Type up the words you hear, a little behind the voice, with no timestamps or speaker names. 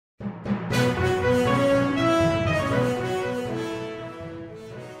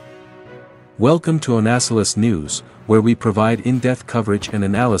Welcome to Onasilus News, where we provide in-depth coverage and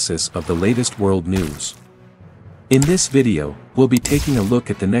analysis of the latest world news. In this video, we'll be taking a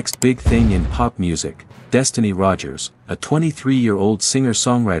look at the next big thing in pop music. Destiny Rogers, a 23-year-old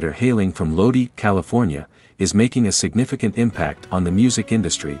singer-songwriter hailing from Lodi, California, is making a significant impact on the music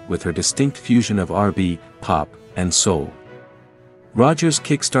industry with her distinct fusion of R&B, pop, and soul. Rogers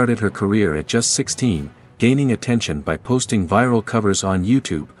kickstarted her career at just 16, gaining attention by posting viral covers on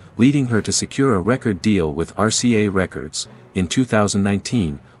YouTube, leading her to secure a record deal with RCA Records. In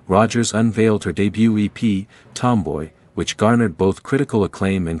 2019, Rogers unveiled her debut EP, Tomboy, which garnered both critical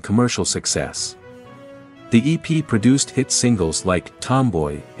acclaim and commercial success. The EP produced hit singles like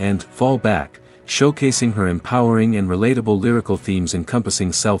Tomboy and Fall Back, showcasing her empowering and relatable lyrical themes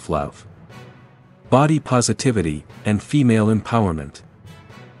encompassing self-love, body positivity, and female empowerment.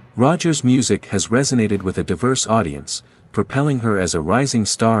 Rogers' music has resonated with a diverse audience, propelling her as a rising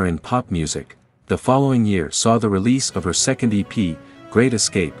star in pop music. The following year saw the release of her second EP, Great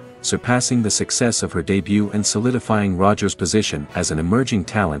Escape, surpassing the success of her debut and solidifying Rogers' position as an emerging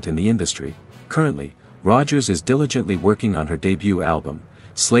talent in the industry. Currently, Rogers is diligently working on her debut album,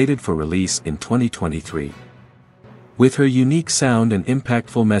 slated for release in 2023. With her unique sound and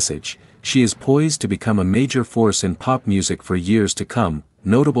impactful message, she is poised to become a major force in pop music for years to come.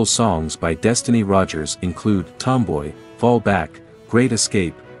 Notable songs by Destiny Rogers include Tomboy, Fall Back, Great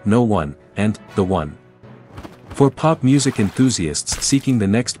Escape, No One, and The One. For pop music enthusiasts seeking the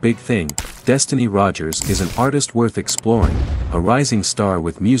next big thing, Destiny Rogers is an artist worth exploring, a rising star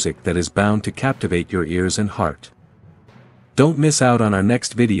with music that is bound to captivate your ears and heart. Don't miss out on our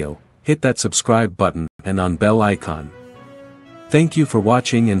next video. Hit that subscribe button and on bell icon. Thank you for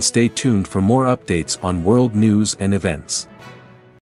watching and stay tuned for more updates on world news and events.